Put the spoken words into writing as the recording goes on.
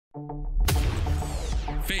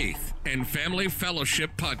Faith and Family Fellowship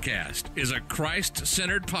Podcast is a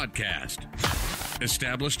Christ-centered podcast.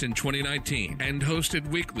 Established in 2019 and hosted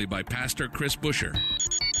weekly by Pastor Chris Busher.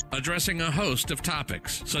 Addressing a host of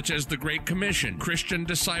topics such as the Great Commission, Christian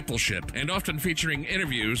discipleship, and often featuring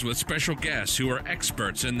interviews with special guests who are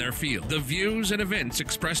experts in their field. The views and events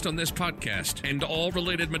expressed on this podcast and all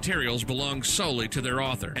related materials belong solely to their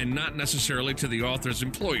author and not necessarily to the author's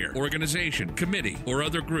employer, organization, committee, or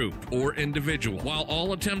other group or individual. While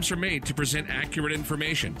all attempts are made to present accurate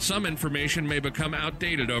information, some information may become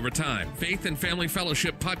outdated over time. Faith and Family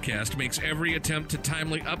Fellowship Podcast makes every attempt to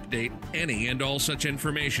timely update any and all such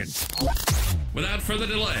information. Without further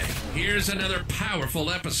delay, here's another powerful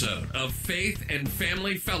episode of Faith and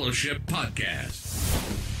Family Fellowship Podcast.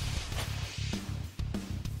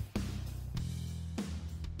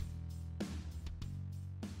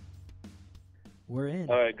 We're in.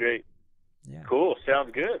 All right, great. Yeah. Cool. Sounds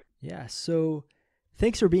good. Yeah. So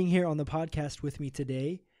thanks for being here on the podcast with me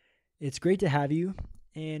today. It's great to have you.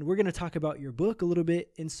 And we're going to talk about your book a little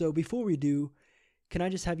bit. And so before we do, can I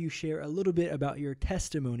just have you share a little bit about your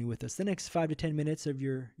testimony with us? The next 5 to 10 minutes of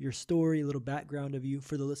your story, a little background of you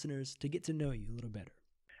for the listeners to get to know you a little better.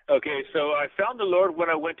 Okay, so I found the Lord when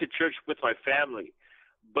I went to church with my family.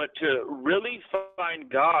 But to really find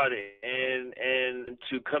God and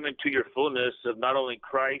to come into your fullness of not only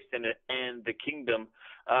Christ and the kingdom,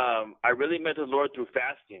 I really met the Lord through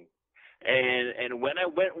fasting. And when I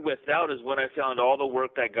went without is when I found all the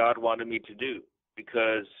work that God wanted me to do.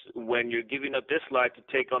 Because when you're giving up this life to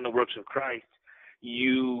take on the works of Christ,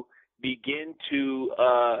 you begin to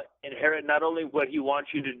inherit not only what he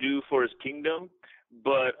wants you to do for his kingdom,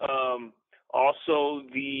 but also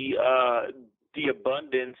the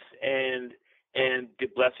abundance and the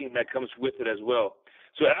blessing that comes with it as well.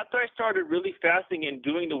 So after I started really fasting and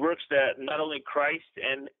doing the works that not only Christ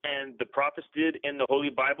and the prophets did in the Holy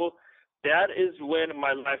Bible, that is when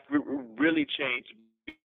my life really changed.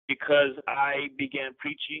 Because I began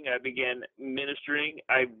preaching, I began ministering,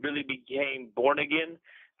 I really became born again.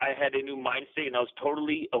 I had a new mind state, and I was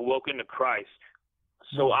totally awoken to Christ.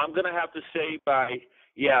 So I'm going to have to say by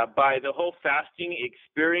the whole fasting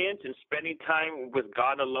experience and spending time with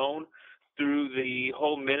God alone through the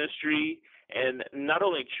whole ministry, and not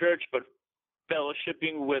only church, but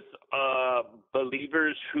fellowshipping with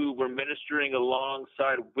believers who were ministering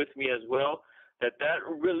alongside with me as well, that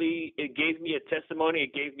really, it gave me a testimony,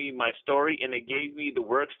 it gave me my story, and it gave me the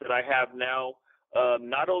works that I have now,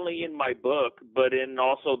 not only in my book, but in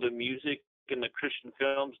also the music and the Christian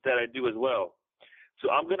films that I do as well. So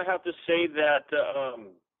I'm going to have to say that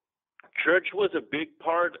church was a big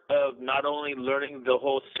part of not only learning the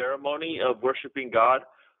whole ceremony of worshiping God,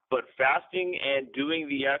 but fasting and doing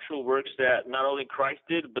the actual works that not only Christ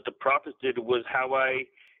did, but the prophets did, was how I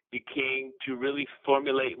became to really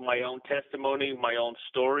formulate my own testimony, my own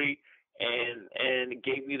story, and it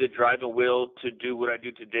gave me the drive and will to do what I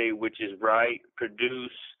do today, which is write,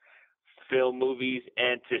 produce, film movies,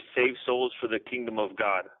 and to save souls for the kingdom of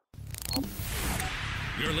God.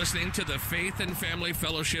 You're listening to the Faith and Family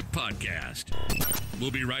Fellowship Podcast.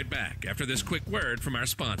 We'll be right back after this quick word from our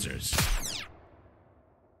sponsors.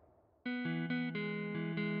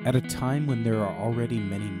 At a time when there are already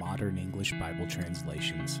many modern English Bible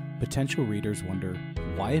translations, potential readers wonder,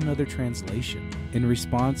 why another translation? In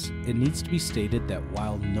response, it needs to be stated that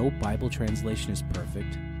while no Bible translation is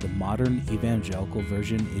perfect, the modern evangelical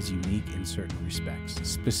version is unique in certain respects.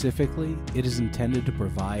 Specifically, it is intended to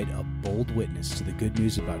provide a bold witness to the good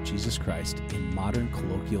news about Jesus Christ in modern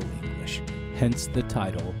colloquial English, hence the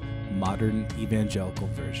title, Modern Evangelical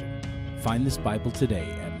Version. Find this Bible today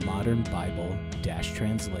at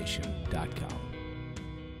modernbible-translation.com.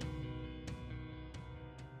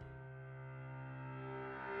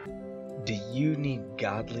 Do you need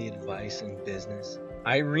godly advice in business?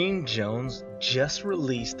 Irene Jones just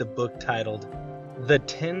released a book titled The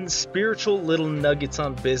 10 Spiritual Little Nuggets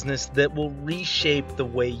on Business That Will Reshape the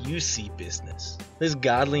Way You See Business. This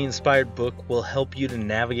godly inspired book will help you to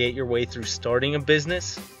navigate your way through starting a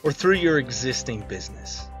business or through your existing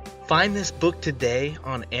business. Find this book today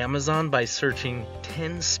on Amazon by searching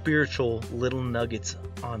 10 Spiritual Little Nuggets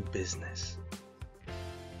on Business.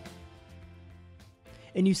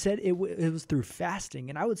 And you said it was through fasting,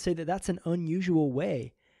 and I would say that that's an unusual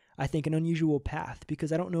way, I think an unusual path,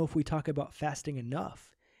 because I don't know if we talk about fasting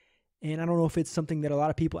enough, and I don't know if it's something that a lot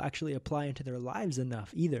of people actually apply into their lives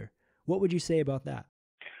enough either. What would you say about that?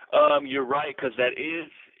 You're right, because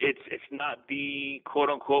it's not the quote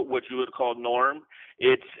unquote what you would call norm.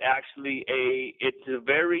 It's actually a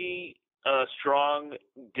very strong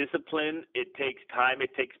discipline. It takes time. It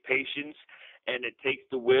takes patience. and it takes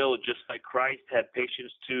the will, just like Christ had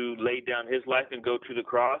patience to lay down his life and go to the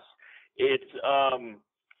cross. It's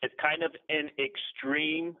kind of an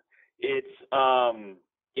extreme. It's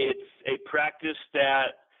a practice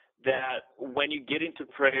that when you get into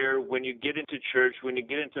prayer, when you get into church, when you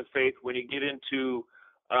get into faith, when you get into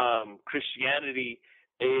Christianity,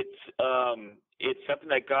 it's something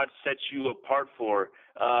that God sets you apart for.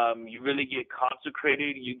 You really get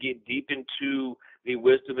consecrated. You get deep into the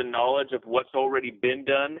wisdom and knowledge of what's already been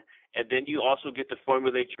done, and then you also get to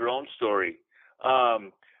formulate your own story.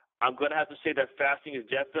 I'm going to have to say that fasting is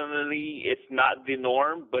definitely, it's not the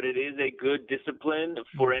norm, but it is a good discipline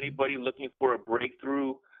for anybody looking for a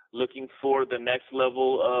breakthrough, looking for the next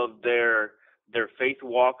level of their faith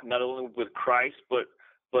walk, not only with Christ, but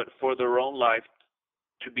for their own life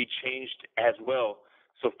to be changed as well.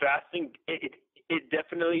 So fasting, it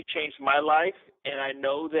definitely changed my life, and I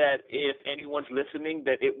know that if anyone's listening,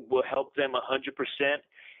 that it will help them 100%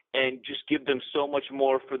 and just give them so much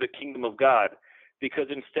more for the kingdom of God. Because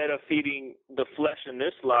instead of feeding the flesh in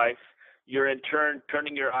this life, you're in turn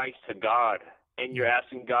turning your eyes to God, and you're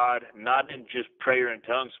asking God, not in just prayer and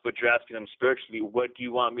tongues, but you're asking him spiritually, what do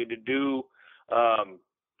you want me to do?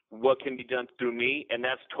 What can be done through me? And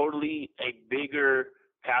that's totally a bigger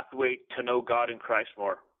pathway to know God and Christ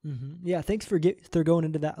more. Mm-hmm. Yeah, thanks for going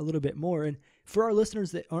into that a little bit more. And for our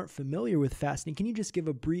listeners that aren't familiar with fasting, can you just give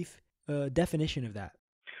a brief definition of that?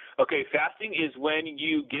 Okay, fasting is when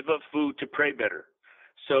you give up food to pray better.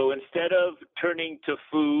 So instead of turning to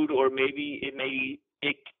food, or maybe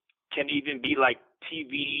it can even be like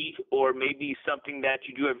TV, or maybe something that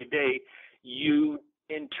you do every day, you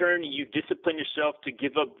discipline yourself to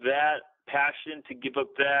give up that passion, to give up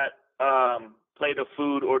that plate of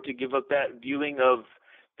food, or to give up that viewing of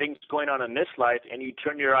things going on in this life, and you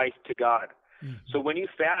turn your eyes to God. Mm-hmm. So when you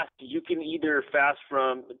fast, you can either fast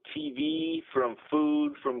from TV, from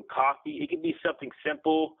food, from coffee. It can be something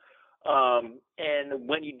simple. And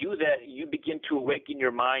when you do that, you begin to awaken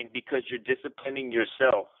your mind because you're disciplining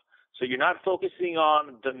yourself. So you're not focusing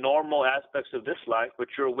on the normal aspects of this life, but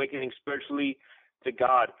you're awakening spiritually to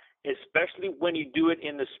God, especially when you do it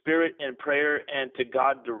in the Spirit and prayer and to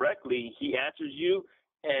God directly. He answers you.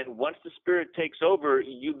 And once the Spirit takes over,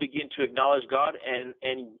 you begin to acknowledge God,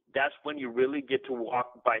 and that's when you really get to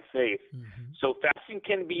walk by faith. Mm-hmm. So fasting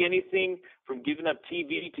can be anything from giving up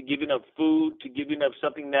TV to giving up food to giving up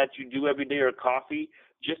something that you do every day, or coffee,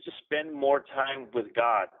 just to spend more time with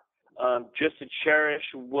God, just to cherish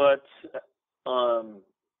what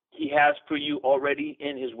he has for you already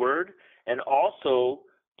in his word, and also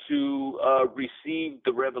to receive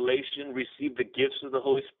the revelation, receive the gifts of the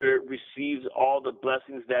Holy Spirit, receive all the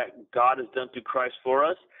blessings that God has done through Christ for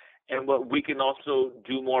us, and what we can also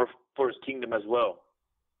do more for his kingdom as well.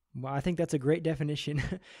 Well, I think that's a great definition.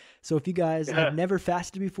 So if you guys have never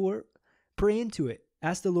fasted before, pray into it.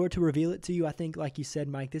 Ask the Lord to reveal it to you. I think, like you said,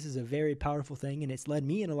 Mike, this is a very powerful thing, and it's led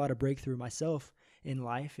me in a lot of breakthrough myself in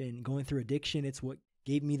life, and going through addiction. It's what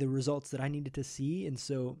gave me the results that I needed to see. And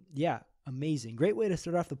so, yeah, amazing. Great way to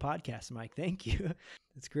start off the podcast, Mike. Thank you.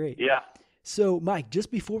 That's great. Yeah. So, Mike,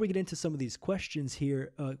 just before we get into some of these questions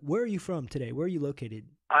here, where are you from today? Where are you located?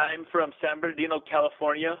 I'm from San Bernardino,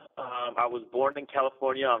 California. I was born in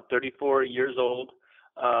California. I'm 34 years old.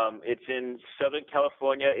 It's in Southern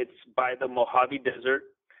California. It's by the Mojave Desert.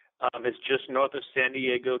 It's just north of San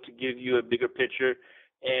Diego, to give you a bigger picture.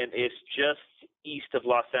 And it's just east of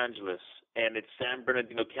Los Angeles. And it's San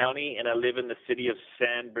Bernardino County, and I live in the city of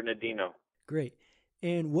San Bernardino. Great.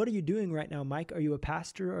 And what are you doing right now, Mike? Are you a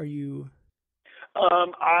pastor? Are you...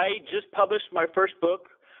 I just published my first book.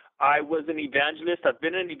 I was an evangelist. I've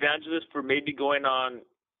been an evangelist for maybe going on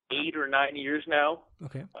 8 or 9 years now.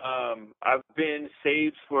 Okay. I've been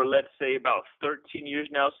saved for, let's say, about 13 years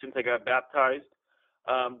now since I got baptized.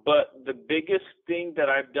 But the biggest thing that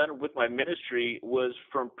I've done with my ministry was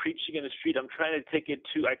from preaching in the street. I took it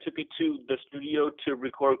to the studio to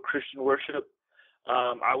record Christian worship.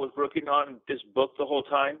 I was working on this book the whole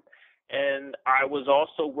time, and I was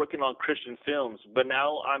also working on Christian films. But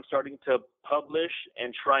now I'm starting to publish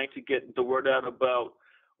and trying to get the word out about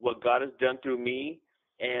what God has done through me,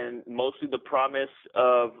 and mostly the promise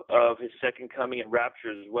of his second coming and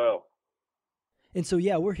rapture as well. And so,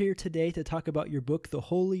 yeah, we're here today to talk about your book, The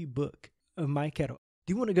Holy Book of Mike Kettle.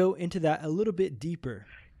 Do you want to go into that a little bit deeper?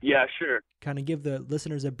 Yeah, sure. Kind of give the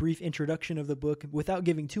listeners a brief introduction of the book without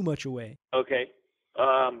giving too much away. Okay.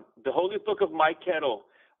 The Holy Book of Mike Kettle.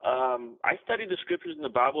 I studied the scriptures in the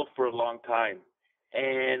Bible for a long time.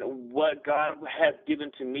 And what God had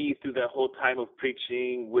given to me through that whole time of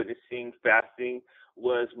preaching, witnessing, fasting,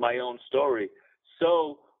 was my own story.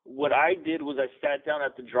 So what I did was I sat down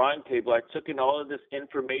at the drawing table. I took in all of this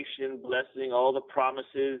information, blessing, all the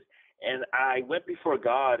promises, and I went before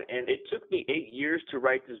God. And it took me 8 years to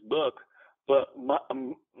write this book, but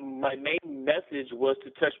my main message was to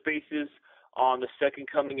touch bases on the second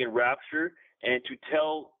coming and rapture, and to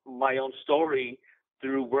tell my own story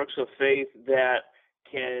through works of faith that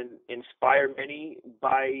can inspire many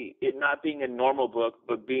by it not being a normal book,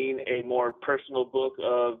 but being a more personal book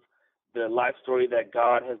of the life story that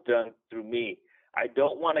God has done through me. I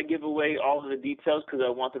don't want to give away all of the details because I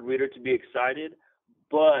want the reader to be excited,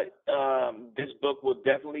 but this book will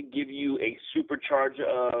definitely give you a supercharge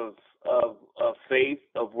of faith,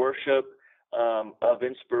 of worship, of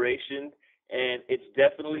inspiration, and it's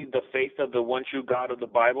definitely the faith of the one true God of the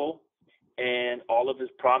Bible and all of his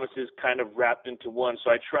promises kind of wrapped into one.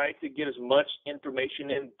 So I tried to get as much information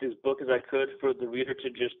in this book as I could for the reader to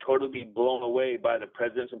just totally be blown away by the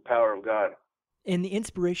presence and power of God. And the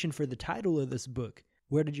inspiration for the title of this book,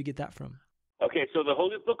 where did you get that from? Okay, so the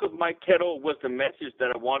Holy Book of Mike Kettle was the message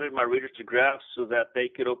that I wanted my readers to grasp so that they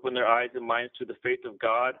could open their eyes and minds to the faith of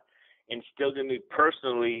God, instilled in me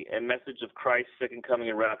personally a message of Christ's second coming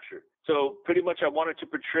and rapture. So pretty much I wanted to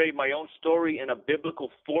portray my own story in a biblical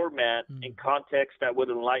format in context that would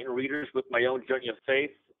enlighten readers with my own journey of faith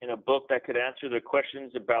in a book that could answer their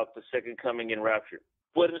questions about the second coming and rapture.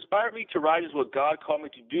 What inspired me to write is what God called me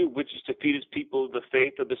to do, which is to feed his people the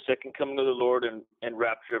faith of the second coming of the Lord and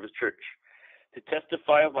rapture of his church. To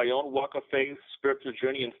testify of my own walk of faith, spiritual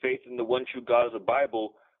journey, and faith in the one true God of the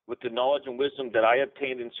Bible with the knowledge and wisdom that I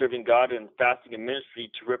obtained in serving God and fasting and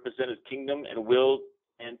ministry to represent his kingdom and will,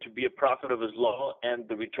 and to be a prophet of his law and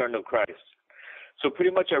the return of Christ. So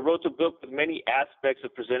pretty much I wrote the book with many aspects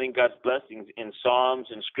of presenting God's blessings in Psalms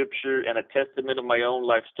and Scripture and a testament of my own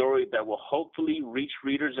life story that will hopefully reach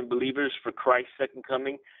readers and believers for Christ's second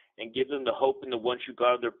coming and give them the hope in the one true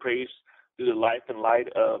God of their praise through the life and light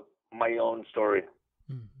of my own story.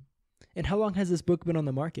 Mm-hmm. And how long has this book been on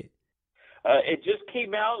the market? It just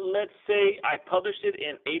came out, let's say I published it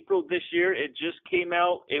in April this year. It just came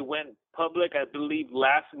out. It went public, I believe,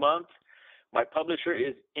 last month. My publisher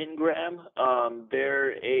is Ingram.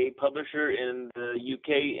 They're a publisher in the UK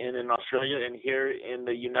and in Australia and here in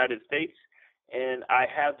the United States. And I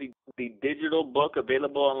have the digital book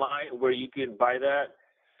available online where you can buy that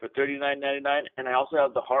for $39.99. And I also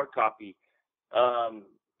have the hard copy,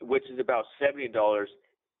 which is about $70.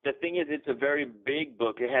 The thing is, it's a very big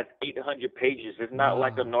book. It has 800 pages. It's not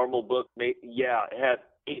like a normal book. Yeah, it has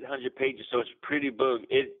 800 pages, so it's pretty big.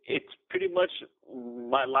 It's pretty much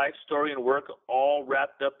my life story and work all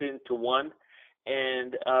wrapped up into one.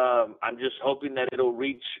 And I'm just hoping that it'll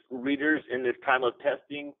reach readers in this time of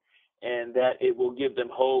testing and that it will give them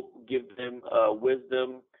hope, give them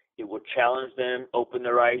wisdom. It will challenge them, open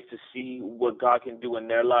their eyes to see what God can do in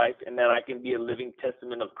their life, and that I can be a living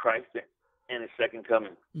testament of Christ and his second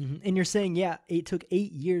coming. Mm-hmm. And you're saying, it took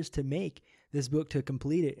 8 years to make this book to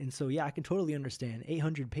complete it. And so, I can totally understand.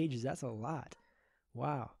 800 pages, that's a lot.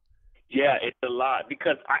 Wow. Yeah, it's a lot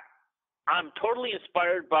because I'm totally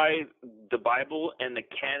inspired by the Bible and the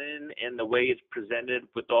canon and the way it's presented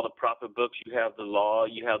with all the prophet books. You have the law,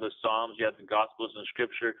 you have the Psalms, you have the Gospels and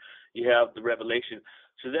Scripture, you have the Revelation.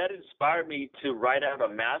 So that inspired me to write out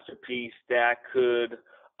a masterpiece that could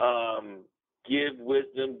give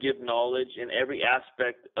wisdom, give knowledge in every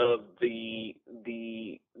aspect of the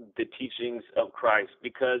teachings of Christ.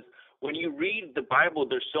 Because when you read the Bible,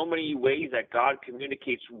 there's so many ways that God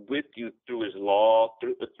communicates with you through his law,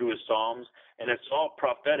 through his Psalms, and it's all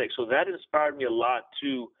prophetic. So that inspired me a lot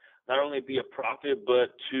to not only be a prophet,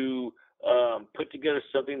 but to put together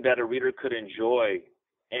something that a reader could enjoy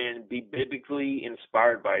and be biblically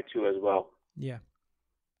inspired by too as well. Yeah.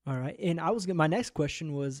 All right. And my next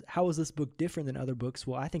question was, how is this book different than other books?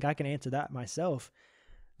 Well, I think I can answer that myself,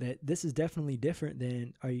 that this is definitely different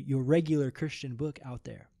than your regular Christian book out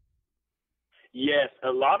there. Yes, a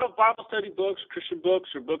lot of Bible study books, Christian books,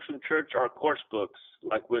 or books from church are course books,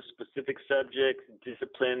 like with specific subjects,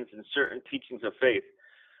 disciplines, and certain teachings of faith.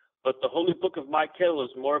 But the Holy Book of Mike Kettle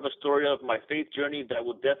is more of a story of my faith journey that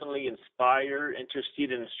will definitely inspire,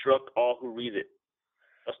 intercede, and instruct all who read it.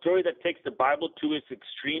 A story that takes the Bible to its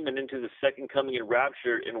extreme and into the second coming and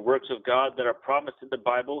rapture in works of God that are promised in the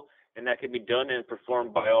Bible and that can be done and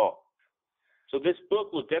performed by all. So this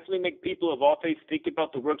book will definitely make people of all faiths think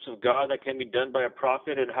about the works of God that can be done by a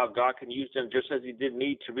prophet and how God can use them just as he did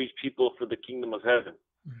me to reach people for the kingdom of heaven.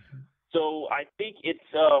 Mm-hmm. So I think it's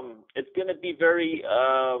going to be very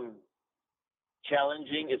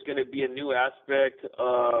challenging. It's going to be a new aspect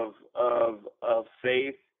of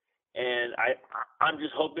faith And I'm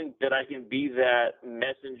just hoping that I can be that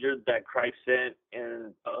messenger that Christ sent,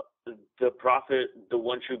 and the prophet, the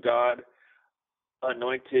one true God,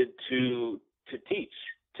 anointed to teach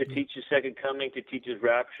His second coming, to teach His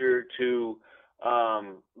rapture, to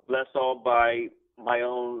bless all by my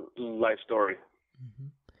own life story. Mm-hmm.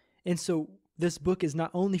 And so this book is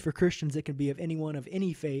not only for Christians; it can be of anyone of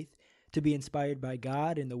any faith to be inspired by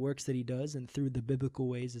God and the works that He does, and through the biblical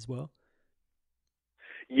ways as well.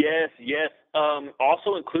 Yes.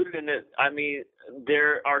 Also included in it, I mean,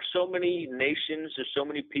 there are so many nations, there's so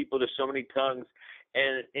many people, there's so many tongues.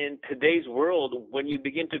 And in today's world, when you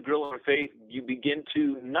begin to grow in faith, you begin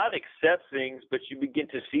to not accept things, but you begin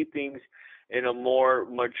to see things in a more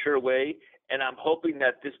mature way. And I'm hoping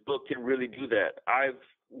that this book can really do that. I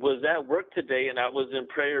was at work today, and I was in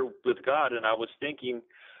prayer with God, and I was thinking,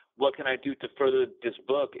 what can I do to further this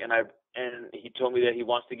book? And He told me that He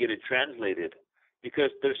wants to get it translated,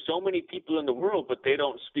 because there's so many people in the world, but they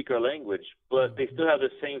don't speak our language, but they still have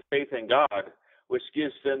the same faith in God, which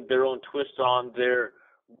gives them their own twist on their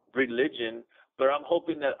religion. But I'm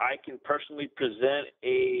hoping that I can personally present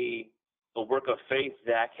a work of faith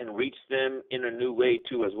that can reach them in a new way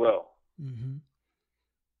too as well. Mm-hmm.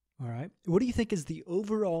 All right. What do you think is the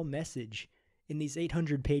overall message in these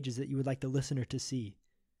 800 pages that you would like the listener to see?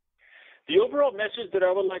 The overall message that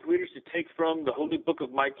I would like readers to take from the Holy Book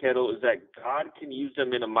of Mike Kettle is that God can use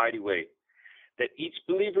them in a mighty way, that each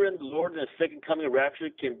believer in the Lord and the second coming rapture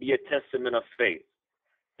can be a testament of faith.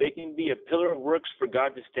 They can be a pillar of works for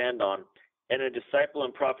God to stand on, and a disciple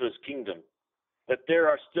and prophet of His kingdom. That there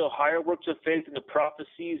are still higher works of faith in the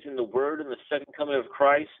prophecies, in the Word, and the second coming of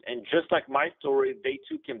Christ. And just like my story, they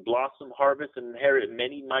too can blossom, harvest, and inherit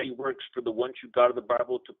many mighty works for the one true God of the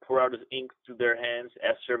Bible, to pour out His ink through their hands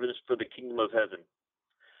as servants for the kingdom of heaven.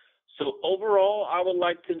 So overall, I would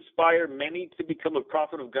like to inspire many to become a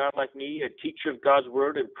prophet of God like me, a teacher of God's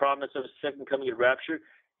Word and promise of His second coming and rapture,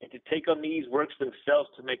 and to take on these works themselves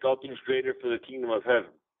to make all things greater for the kingdom of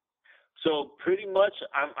heaven. So pretty much,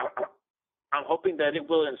 I'm hoping that it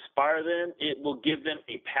will inspire them. It will give them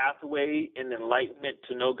a pathway and enlightenment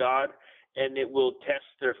to know God, and it will test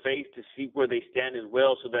their faith to see where they stand as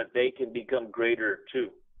well, so that they can become greater too.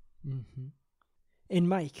 Mm-hmm. And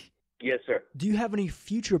Mike. Yes, sir. Do you have any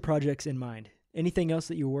future projects in mind? Anything else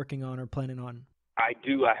that you're working on or planning on? I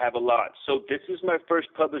do. I have a lot. So this is my first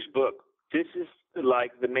published book. This is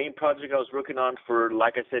like the main project I was working on for,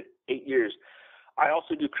 like I said, 8 years. I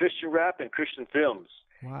also do Christian rap and Christian films.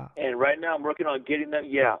 Wow. And right now I'm working on getting them.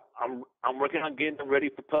 Yeah, I'm working on getting them ready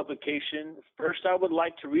for publication. First, I would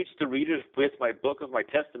like to reach the readers with my book of my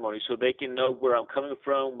testimony, so they can know where I'm coming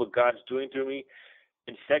from, what God's doing through me.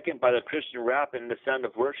 And second, by the Christian rap and the sound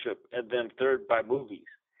of worship. And then third, by movies.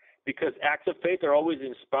 Because acts of faith are always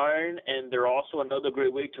inspiring, and they're also another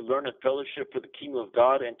great way to learn and fellowship for the kingdom of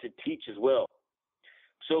God and to teach as well.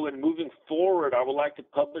 So in moving forward, I would like to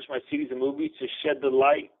publish my series of movies to shed the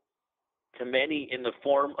light to many in the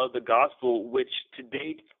form of the gospel, which to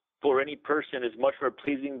date for any person is much more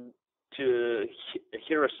pleasing to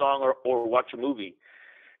hear a song or watch a movie,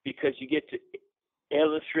 because you get to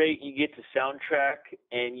illustrate, you get to soundtrack,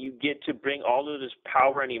 and you get to bring all of this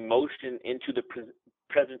power and emotion into the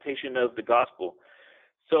presentation of the gospel.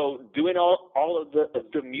 So doing all of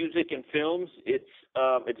the music and films,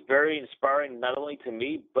 it's very inspiring, not only to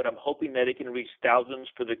me, but I'm hoping that it can reach thousands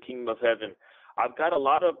for the kingdom of heaven. I've got a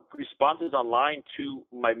lot of responses online to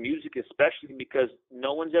my music, especially because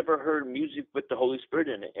no one's ever heard music with the Holy Spirit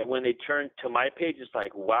in it. And when they turn to my page, it's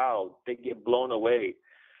like, wow, they get blown away.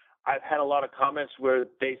 I've had a lot of comments where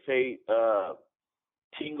they say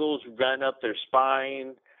tingles ran up their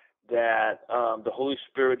spine, that the Holy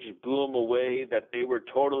Spirit just blew them away, that they were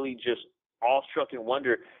totally just awestruck in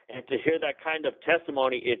wonder. And to hear that kind of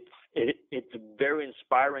testimony, it's very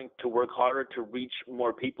inspiring to work harder to reach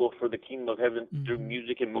more people for the kingdom of heaven through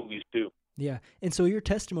music and movies too. Yeah. And so your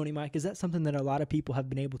testimony, Mike, is that something that a lot of people have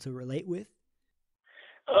been able to relate with?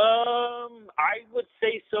 I would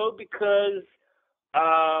say so, because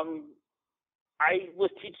I was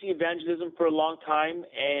teaching evangelism for a long time,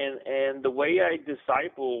 and the way I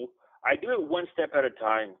disciple, I do it one step at a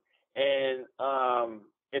time. And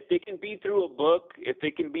if it can be through a book, if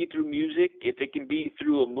it can be through music, if it can be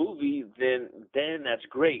through a movie, then that's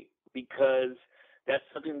great, because that's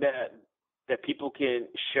something that people can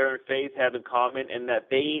share in faith, have in common, and that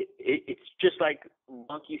it's just like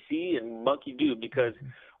monkey see and monkey do, because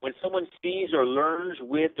when someone sees or learns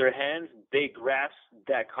with their hands, they grasp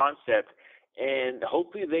that concept, and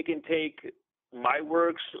hopefully they can take my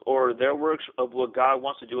works or their works of what God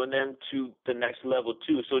wants to do in them to the next level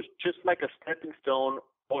too. So it's just like a stepping stone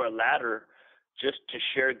or a ladder just to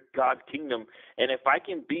share God's kingdom. And if I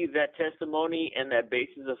can be that testimony and that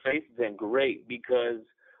basis of faith, then great, because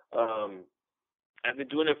I've been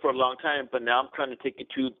doing it for a long time, but now I'm trying to take it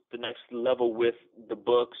to the next level with the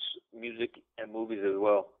books, music, and movies as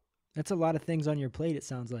well. That's a lot of things on your plate, it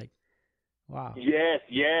sounds like. Wow. Yes.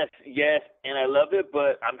 And I love it,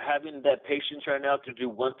 but I'm having that patience right now to do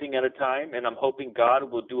one thing at a time, and I'm hoping God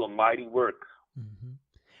will do a mighty work. Mm-hmm.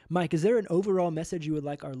 Mike, is there an overall message you would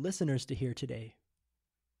like our listeners to hear today?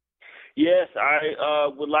 Yes, I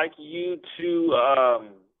would like you to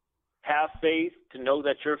have faith, to know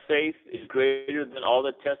that your faith is greater than all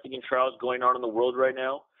the testing and trials going on in the world right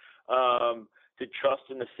now, to trust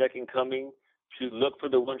in the second coming, to look for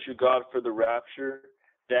the one true God for the rapture,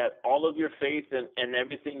 that all of your faith and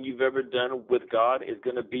everything you've ever done with God is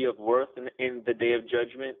going to be of worth in the day of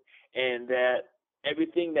judgment, and that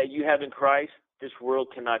everything that you have in Christ, this world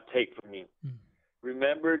cannot take from you. Mm.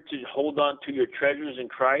 Remember to hold on to your treasures in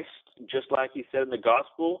Christ, just like he said in the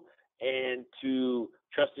gospel, and to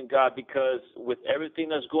trust in God, because with everything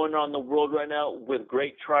that's going on in the world right now, with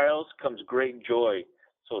great trials comes great joy.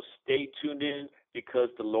 So stay tuned in, because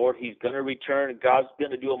the Lord, he's going to return. God's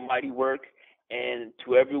going to do a mighty work. And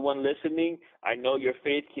to everyone listening, I know your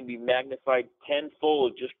faith can be magnified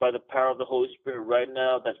tenfold just by the power of the Holy Spirit right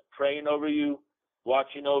now, that's praying over you,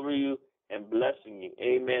 watching over you, and blessing you.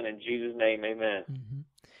 Amen. In Jesus' name, amen. Mm-hmm.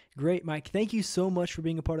 Great, Mike. Thank you so much for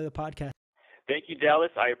being a part of the podcast. Thank you,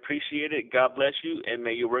 Dallas. I appreciate it. God bless you, and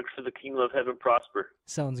may your works for the kingdom of heaven prosper.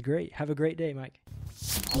 Sounds great. Have a great day, Mike.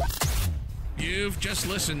 You've just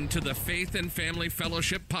listened to the Faith and Family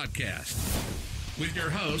Fellowship Podcast with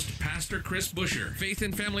your host, Pastor Chris Busher. Faith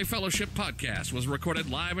and Family Fellowship Podcast was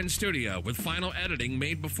recorded live in studio with final editing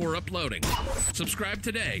made before uploading. Subscribe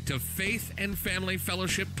today to Faith and Family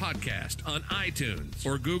Fellowship Podcast on iTunes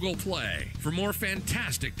or Google Play. For more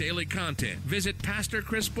fantastic daily content, visit Pastor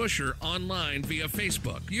Chris Busher online via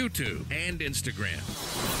Facebook, YouTube, and Instagram.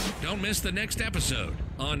 Don't miss the next episode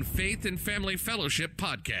on Faith and Family Fellowship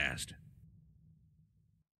Podcast.